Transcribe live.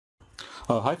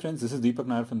Hi friends, this is Deepak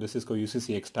Nair from the Cisco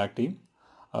UCCX tag team.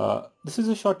 This is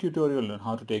a short tutorial on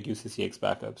how to take UCCX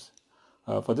backups.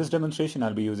 For this demonstration,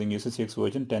 I'll be using UCCX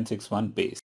version 10.6.1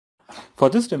 base. For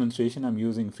this demonstration, I'm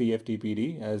using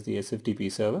FreeFTPD as the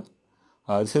SFTP server.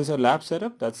 This is a lab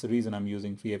setup, that's the reason I'm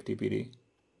using FreeFTPD.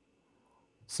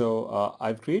 So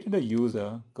I've created a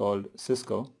user called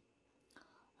Cisco,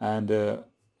 and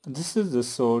this is the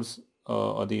source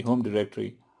or the home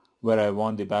directory where I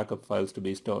want the backup files to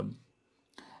be stored.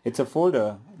 It's a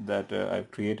folder that I've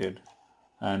created,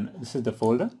 and this is the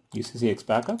folder UCCX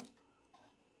backup,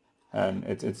 and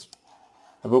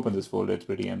I've opened this folder. It's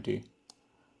pretty empty.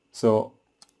 So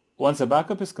once the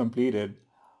backup is completed,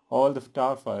 all the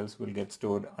tar files will get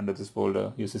stored under this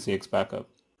folder UCCX backup.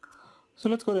 So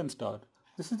let's go ahead and start.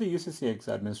 This is the UCCX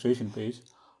administration page.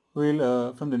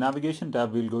 We'll from the navigation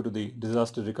tab we'll go to the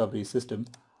disaster recovery system,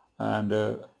 and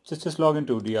just log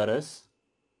into DRS.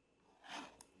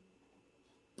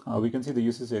 We can see the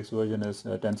UCCX version is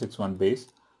 10.6.1 base.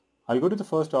 I'll go to the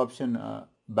first option,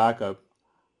 backup,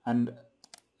 and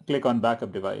click on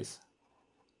backup device.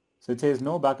 So it says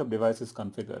no backup device is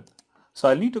configured. So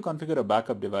I'll need to configure a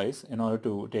backup device in order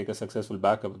to take a successful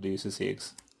backup of the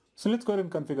UCCX. So let's go ahead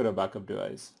and configure a backup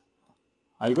device.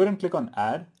 I'll go ahead and click on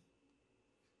add.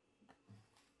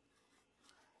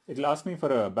 It'll ask me for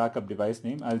a backup device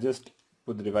name. I'll just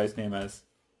put the device name as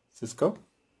Cisco.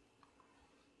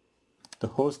 The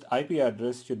host IP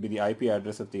address should be the IP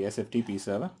address of the SFTP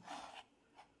server.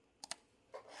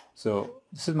 So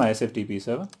this is my SFTP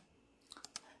server.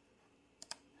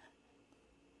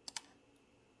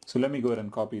 So let me go ahead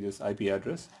and copy this IP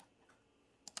address.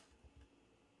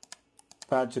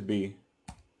 Path should be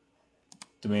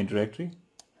the main directory.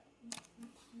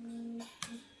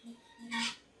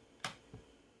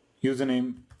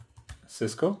 Username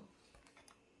Cisco.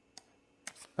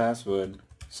 Password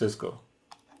Cisco.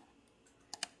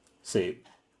 Save.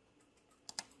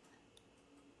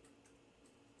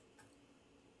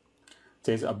 It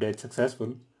says update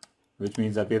successful, which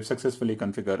means that we have successfully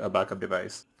configured a backup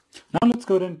device. Now let's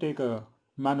go ahead and take a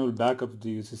manual backup of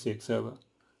the UCCX server.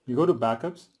 You go to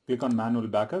backups, click on manual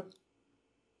backup,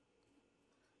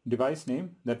 device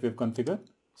name that we've configured,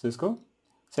 Cisco,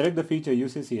 select the feature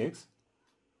UCCX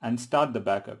and start the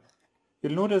backup.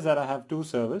 You'll notice that I have two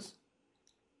servers.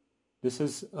 This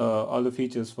is all the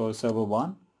features for server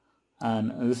 1,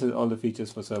 and this is all the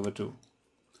features for server 2.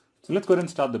 So let's go ahead and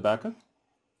start the backup.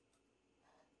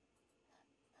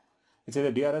 It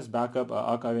says the DRS backup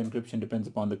archive encryption depends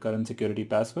upon the current security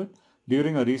password.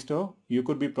 During a restore, you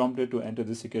could be prompted to enter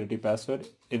the security password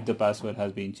if the password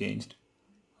has been changed.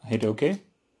 Hit OK,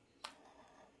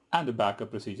 and the backup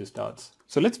procedure starts.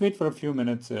 So let's wait for a few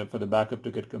minutes for the backup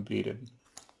to get completed.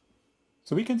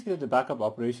 So we can see that the backup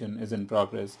operation is in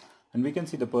progress, and we can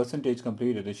see the percentage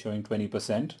completed is showing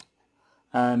 20%.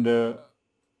 And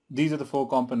these are the 4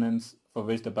 components for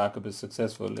which the backup is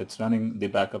successful. It's running the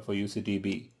backup for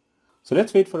UCTB. So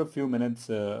let's wait for a few minutes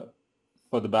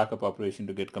for the backup operation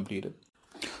to get completed.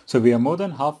 So we are more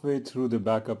than halfway through the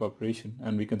backup operation,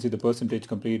 and we can see the percentage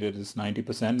completed is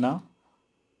 90% now.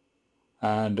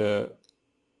 And the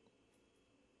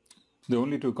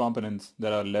only 2 components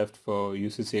that are left for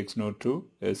UCCX node 2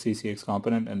 is CCX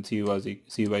component and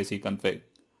CUIC config.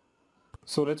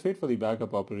 So let's wait for the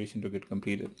backup operation to get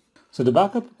completed. So the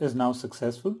backup is now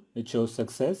successful. It shows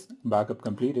success, backup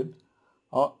completed.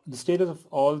 The status of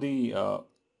all the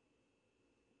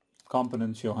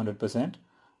components show 100%,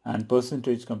 and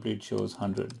percentage complete shows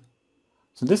 100.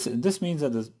 So this means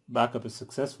that this backup is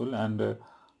successful, and if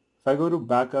I go to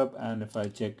backup and if I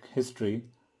check history,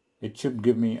 it should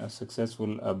give me a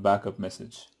successful backup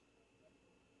message.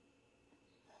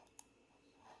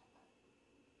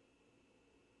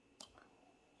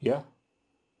 Yeah.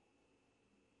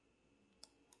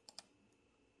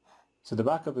 So the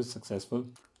backup is successful.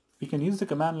 We can use the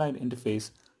command line interface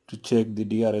to check the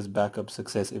DRS backup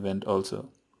success event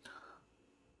also.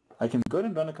 I can go ahead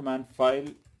and run a command file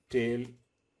tail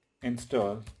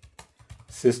install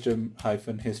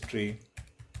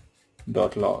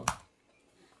system-history.log.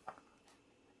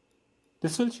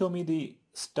 This will show me the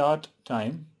start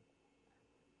time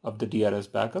of the DRS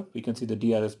backup. We can see the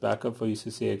DRS backup for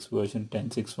UCCX version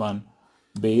 10.6.1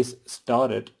 base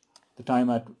started. The time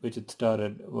at which it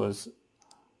started was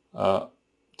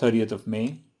 30th of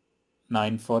May,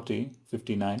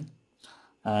 9:40:59,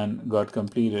 and got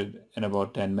completed in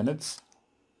about 10 minutes,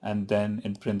 and then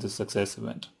it prints a success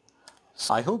event.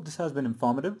 So I hope this has been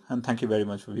informative, and thank you very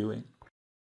much for viewing.